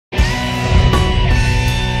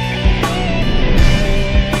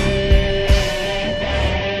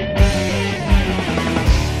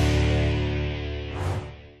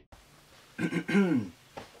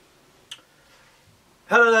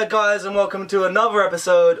Hello there guys, and welcome to another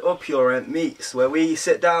episode of Pure Ent Meets, where we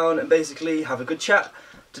sit down and basically have a good chat.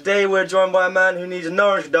 Today we're joined by a man who needs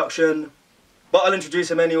no introduction, but I'll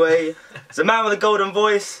introduce him anyway. It's a man with a golden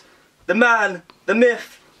voice, the man, the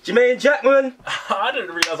myth, Jermain Jackman. I didn't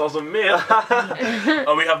realise I was a myth.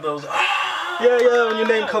 Oh, we have those. Yeah, when your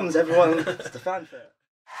name comes, everyone, it's the fanfare.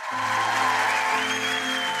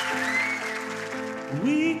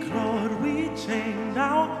 We clawed, we chained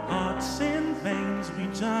our hearts in veins, we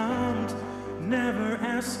jumped, never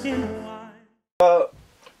asking why.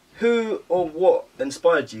 Who or what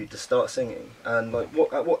inspired you to start singing? And like,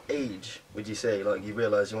 at what age would you say like you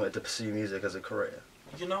realised you wanted to pursue music as a career?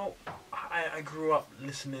 You know, I grew up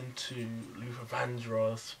listening to Luther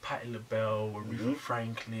Vandross, Patti LaBelle, Aretha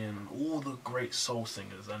Franklin, all the great soul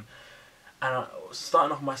singers, and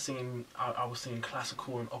starting off my singing, I was singing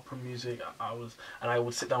classical and opera music. I would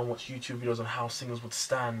sit down and watch YouTube videos on how singers would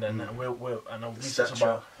stand, and I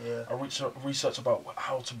research about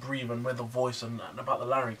how to breathe and where the voice and about the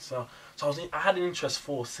larynx. So I had an interest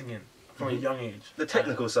for singing from a young age. The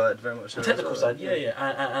technical side, very much. The technical side, yeah.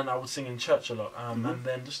 And I would sing in church a lot, and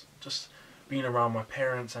then just being around my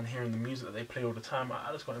parents and hearing the music that they play all the time,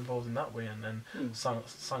 I just got involved in that way, and then sung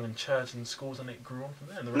in church and schools, and it grew on from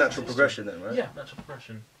there. And the natural progression then, right? Yeah, natural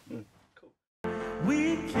progression. Cool.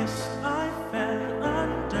 We kissed, I fell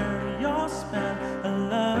under your spell, a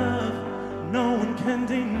love no one can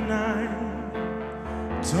deny.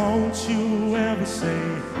 Don't you ever say,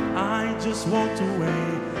 I just walked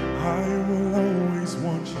away, I will always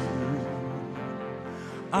want you.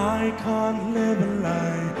 I can't live a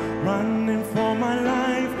lie, running for my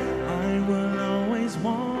life, I will always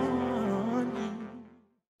want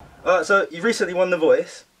you. So you recently won The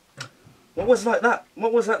Voice. What was like that?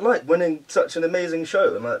 What was that like, winning such an amazing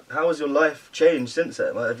show? And like, how has your life changed since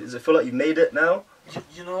then? Like, does it feel like you've made it now?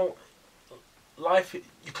 You know, life,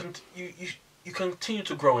 you continue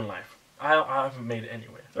to grow in life. I haven't made it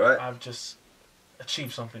anyway. Right. I've just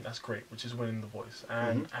achieved something that's great, which is winning The Voice,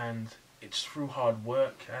 and it's through hard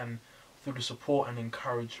work and through the support and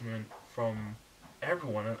encouragement from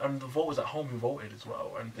everyone, and the voters at home who voted as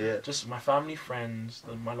well, and just my family, friends,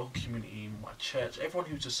 my local community, my church, everyone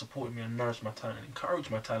who just supported me and nourished my talent,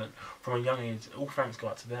 encouraged my talent from a young age. All thanks go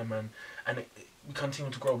out to them, and we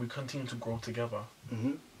continue to grow. We continue to grow together.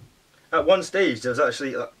 At one stage, there was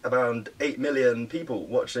actually around 8 million people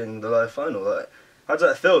watching the live final. Like, how does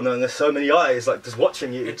that feel knowing there's so many eyes like just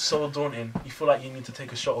watching you? It's so daunting. You feel like you need to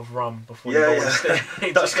take a shot of rum before you go on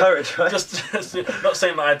stage. That's courage, right? Just not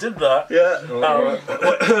saying that I did that. Yeah.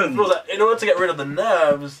 It feels like in order to get rid of the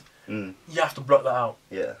nerves, you have to block that out.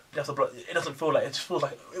 Yeah. You have to block. It doesn't feel like. It just feels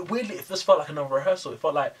like weirdly. It just felt like another rehearsal. It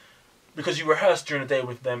felt like because you rehearsed during the day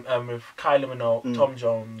with them, with Kylie Minogue, Tom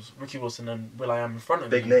Jones, Ricky Wilson, and will.i.am in front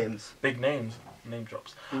of you. Big names. Name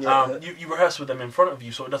drops. Yeah. You rehearse with them in front of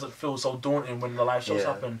you, so it doesn't feel so daunting when the live shows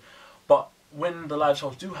happen. But when the live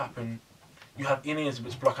shows do happen, you have in-ears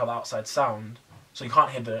which block out the outside sound, so you can't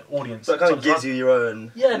hear the audience. So it kind of gives you your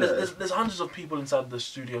own. Yeah, there's hundreds of people inside the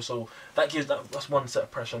studio, so that's one set of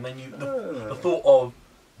pressure, and then the thought of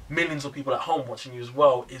millions of people at home watching you as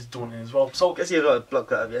well is daunting as well. So I guess you've got to block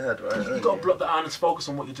that out of your head, right? You got to block that out and just focus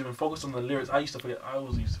on what you're doing. Focus on the lyrics. I always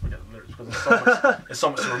used to forget the lyrics because there's so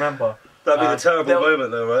much to remember. That'd be a terrible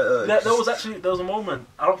moment though, right? Like, there was a moment,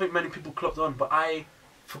 I don't think many people clocked on, but I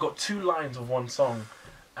forgot 2 lines of one song.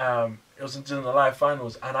 It was during the live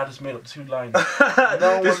finals, and I just made up 2 lines.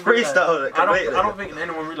 Just freestyle it completely. I don't think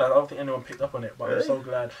anyone realised, I don't think anyone picked up on it, but really? I'm so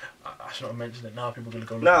glad. I should not have mentioned it. Now people are going to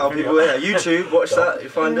go look now at the people, YouTube, watch that, you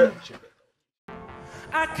find it.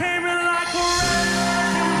 I came in like a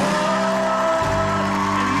wrecking ball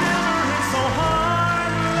and never hit so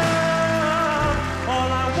hard, love.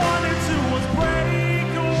 All I wanted to was break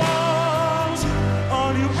the walls.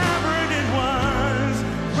 All you ever did was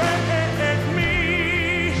wreck me.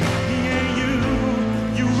 Yeah,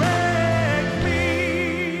 you wrecked me.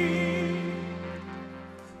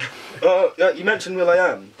 You mentioned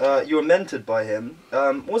will.i.am. You were mentored by him.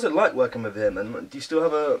 What was it like working with him? And do you still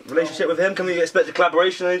have a relationship with him? Can we expect a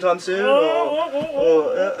collaboration anytime soon? You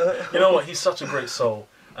know what? He's such a great soul.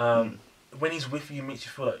 When he's with you, he makes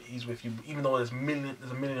you feel like he's with you. Even though there's a million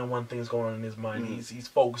and one things going on in his mind, he's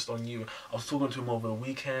focused on you. I was talking to him over the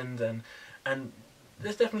weekend, and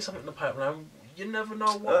there's definitely something in the pipeline. You never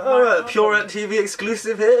know what. Alright, Pure Ent TV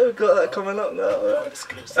exclusive here. We've got that coming up now.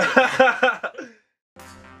 Exclusive.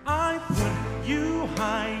 I put you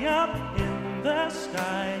high up in the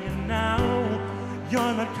sky, and now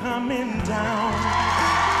you're not coming down.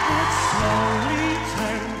 It slowly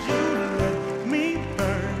turns, you let me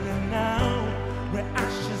burn, and now we're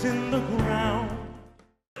ashes in the ground.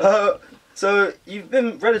 So you've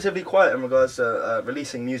been relatively quiet in regards to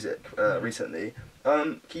releasing music recently.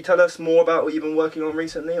 Can you tell us more about what you've been working on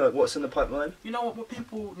recently? Like what's in the pipeline? You know what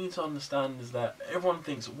people need to understand is that everyone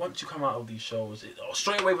thinks once you come out of these shows,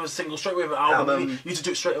 straight away with a single, straight away with an album. You need to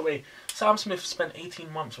do it straight away. Sam Smith spent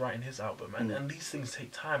 18 months writing his album, and these things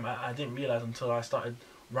take time. I didn't realise until I started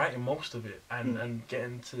writing most of it and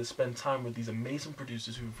getting to spend time with these amazing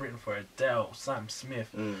producers who've written for Adele, Sam Smith,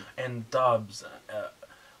 and Dubs,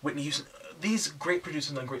 Whitney Houston. These great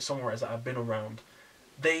producers and great songwriters that I've been around,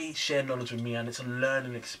 they share knowledge with me, and it's a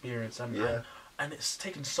learning experience. And it's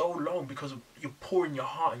taken so long because you're pouring your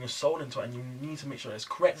heart and your soul into it, and you need to make sure it's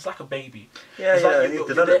correct. It's like a baby. It's like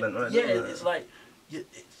development, right? It's like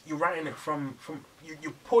you're writing it from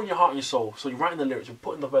you're pouring your heart and your soul. So you're writing the lyrics, you're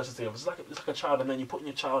putting the verses together. It's like a child, and then you're putting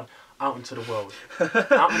your child out into the world,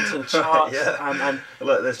 out into the charts, and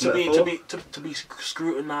like to be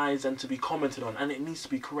scrutinized and to be commented on, and it needs to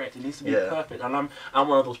be correct. It needs to be perfect. And I'm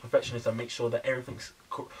one of those perfectionists that make sure that everything's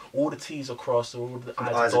all the T's are crossed, all the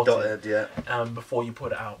I's are dotted, before you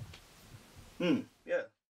put it out. Don't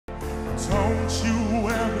you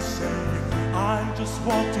ever say I just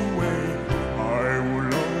walked away. I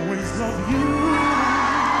will always love you.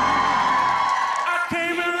 I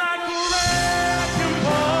came in like a wrecking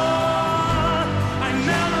ball. I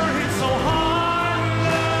never hit so hard in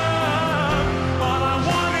love. All I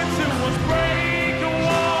wanted to was break the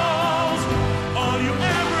walls. All you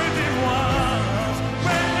ever did was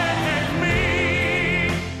break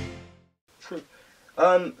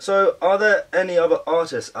me. So are there any other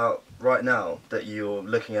artists out right now that you're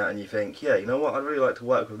looking at and you think, yeah, you know what, I'd really like to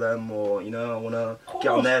work with them, or you know, I want to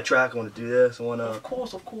get on their track, I want to do this, I want to... Of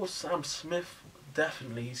course, Sam Smith,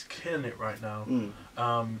 definitely, he's killing it right now. You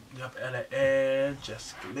have Ella Air,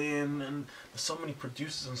 Jessica Lynn, and there's so many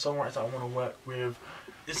producers and songwriters that I want to work with.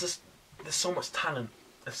 It's just, there's so much talent.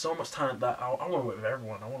 There's so much talent that I want to work with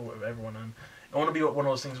everyone. And I want to be one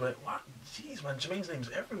of those things where, wow, jeez, man, Jermain's name's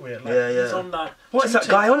everywhere. Like, he's on that. What's that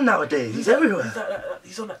guy on nowadays? He's everywhere.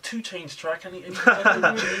 He's on that 2 Chainz track, and he's 2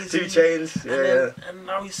 Chainz, and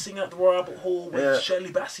now he's singing at the Royal Albert Hall with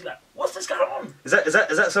Shirley Bassey. Like, what's this going on? Is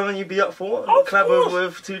that something you'd be up for? Collab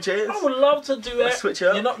with 2 Chainz? I would love to do it. Switch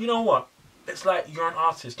it up. You know what? It's like you're an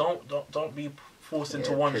artist. Don't be forced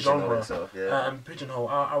into one genre and pigeonhole.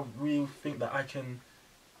 I really think that I can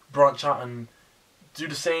branch out and do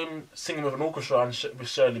the same singing with an orchestra and with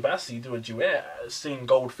Shirley Bassey, do a duet, sing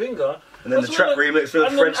Goldfinger. And then the trap remix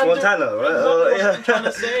with French Montana, right? Exactly what I'm trying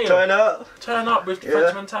to say. Turn up with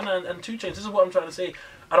French Montana and 2 Chainz. This is what I'm trying to say.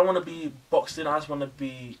 I don't want to be boxed in, I just want to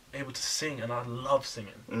be able to sing, and I love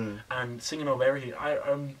singing. And singing over everything.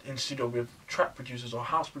 I'm in studio with trap producers or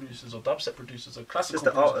house producers or dubstep producers or classical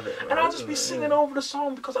producers. Just the art of it. Right? And I'll just be singing over the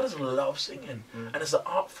song because I just love singing. And it's an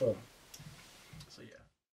art form. So yeah.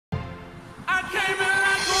 I came in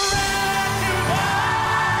like a wrecking ball.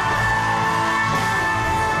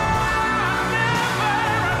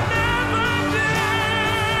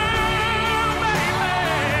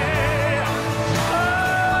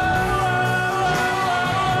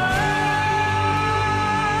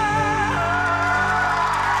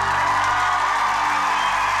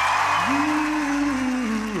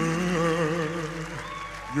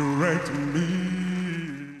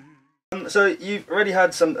 So you've already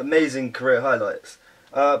had some amazing career highlights,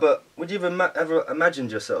 but would you ever imagined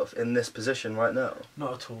yourself in this position right now?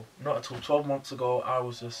 Not at all. Not at all. 12 months ago, I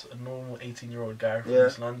was just a normal 18-year-old guy from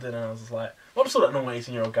East London, and I was just like, well, I'm still that normal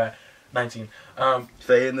 18-year-old guy, 19.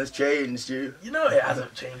 Fame has changed you. You know, it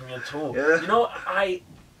hasn't changed me at all. You know,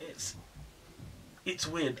 it's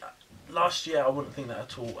weird. Last year, I wouldn't think that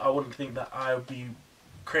at all. I wouldn't think that I would be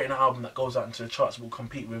creating an album that goes out into the charts will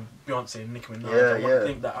compete with Beyonce and Nicki Minaj. I wouldn't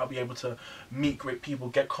think that I'll be able to meet great people,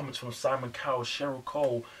 get comments from Simon Cowell, Cheryl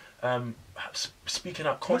Cole, speaking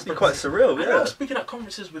at conferences. Must be quite surreal, I know, speaking at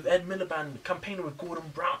conferences with Ed Miliband, campaigning with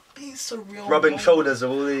Gordon Brown. These surreal rubbing shoulders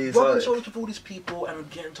with all these shoulders with all these people, and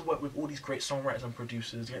getting to work with all these great songwriters and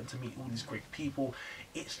producers, getting to meet all these great people.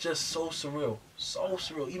 It's just so surreal, so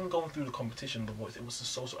surreal. Even going through the competition, The Voice, it was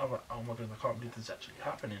just so surreal. I'm like, oh my goodness, I can't believe this is actually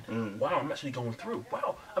happening. Wow, I'm actually going through.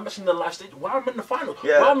 Wow, I'm actually in the live stage. Wow, I'm in the final.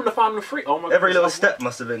 Wow, I'm in the final 3. Oh my goodness. Every little step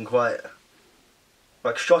must have been quite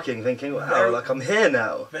like shocking, thinking, wow, like I'm here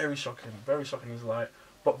now. Very shocking. Very shocking is like,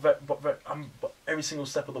 but every single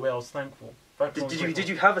step of the way I was thankful. Did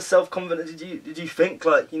you have a self-confidence? Did you think,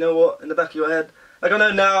 like, you know what, in the back of your head? Like, I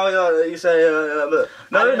know now, you say, but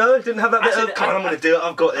no, didn't have that bit of, come on, I'm going to do it,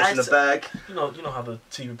 I've got this in the bag. You know how the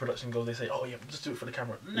TV production goes, they say, oh yeah, just do it for the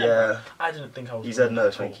camera. Never. I didn't think I was You said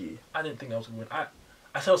no, thank you. I didn't think I was going to win.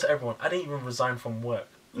 I tell to everyone, I didn't even resign from work.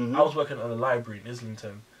 I was working at a library in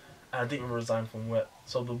Islington, and I didn't even resign from work.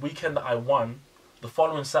 So the weekend that I won, the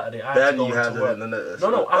following Saturday, I had to go into work.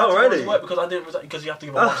 No, I had to go into work because I didn't resign, because you have to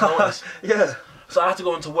give a month's notice. Yeah. So I had to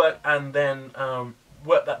go into work and then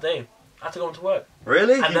work that day. I had to go into work.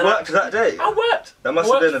 Really? And you worked that day? I worked. That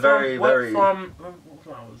must have been a very...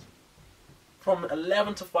 From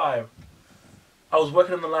 11 to 5. I was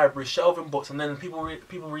working in the library, shelving books, and then people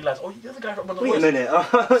realised, oh, you're the guy from the Voice. Wait a minute.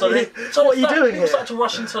 So what are you doing here? People started to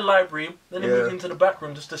rush into the library, then they moved into the back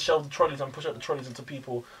room just to shelve the trolleys and push up the trolleys into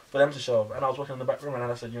people for them to shelve. And I was working in the back room, and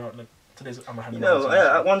I said, you know, look, today's I'm gonna hand you know,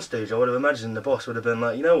 at one stage I would have imagined the boss would have been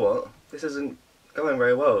like, you know what, this isn't going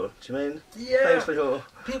very well. Do you mean? Yeah. Thanks for your...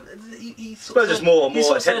 People, I suppose just more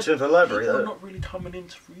attention for the library. People are not really coming in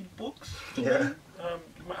to read books. Yeah.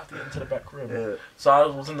 You might have to get into the back room. Yeah. So I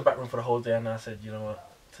was in the back room for the whole day, and I said, you know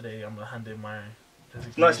what, today I'm gonna hand in my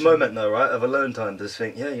designation. Nice moment though, right? Of alone time to just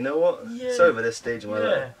think, yeah, you know what? Yeah. It's over this stage of my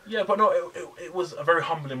life. Yeah, but no, it was a very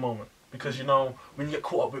humbling moment because you know when you get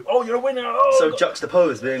caught up with, oh, you're a winner. Oh, so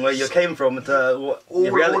juxtaposed, being where you came from to what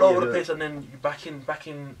your reality all over the place, and then you're back in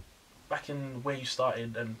where you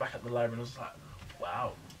started and back at the library, and it was like,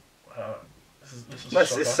 wow. This is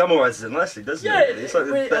nice. It summarises it nicely, doesn't it? It's like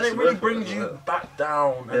it really brings you back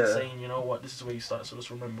down and saying, you know what, this is where you started, so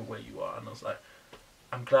just remember where you are. And I was like,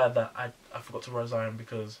 I'm glad that I forgot to resign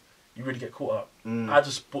because you really get caught up. I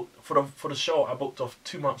just booked for the show. I booked off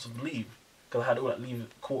 2 months of leave because I had all that leave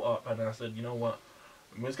caught up, and then I said, you know what,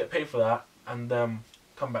 I'm going to get paid for that and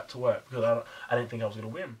come back to work because I didn't think I was going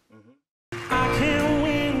to win. I can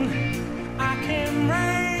win, I can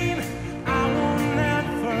reign, I will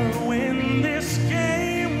never win this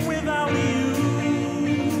game without you,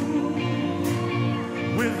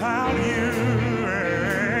 without you.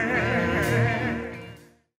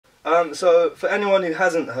 So for anyone who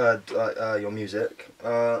hasn't heard your music,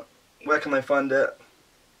 where can they find it?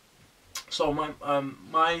 So my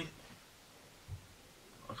I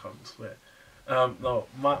can't swear. No,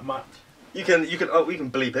 my. You can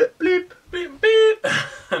bleep it. Bleep. Beep, beep.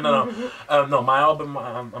 No, my album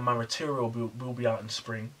and my material will be out in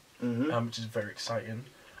spring, which is very exciting.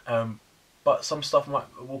 But some stuff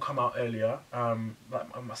will come out earlier, like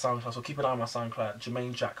on my SoundCloud. So keep an eye on my SoundCloud,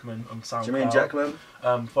 Jermain Jackman on SoundCloud. Jermain Jackman.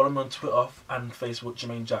 Follow me on Twitter and Facebook,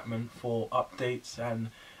 Jermain Jackman, for updates and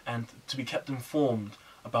to be kept informed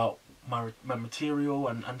about my material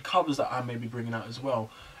and covers that I may be bringing out as well.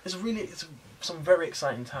 It's some very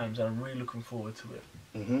exciting times, and I'm really looking forward to it.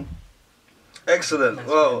 Excellent.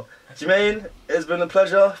 Well, Jermain, it's been a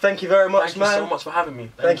pleasure. Thank you very much, man. Thank you so much for having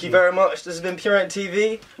me. Thank you very much. This has been Pure Ent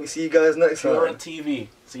TV. We see you guys next time. Pure Ent TV.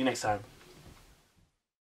 See you next time.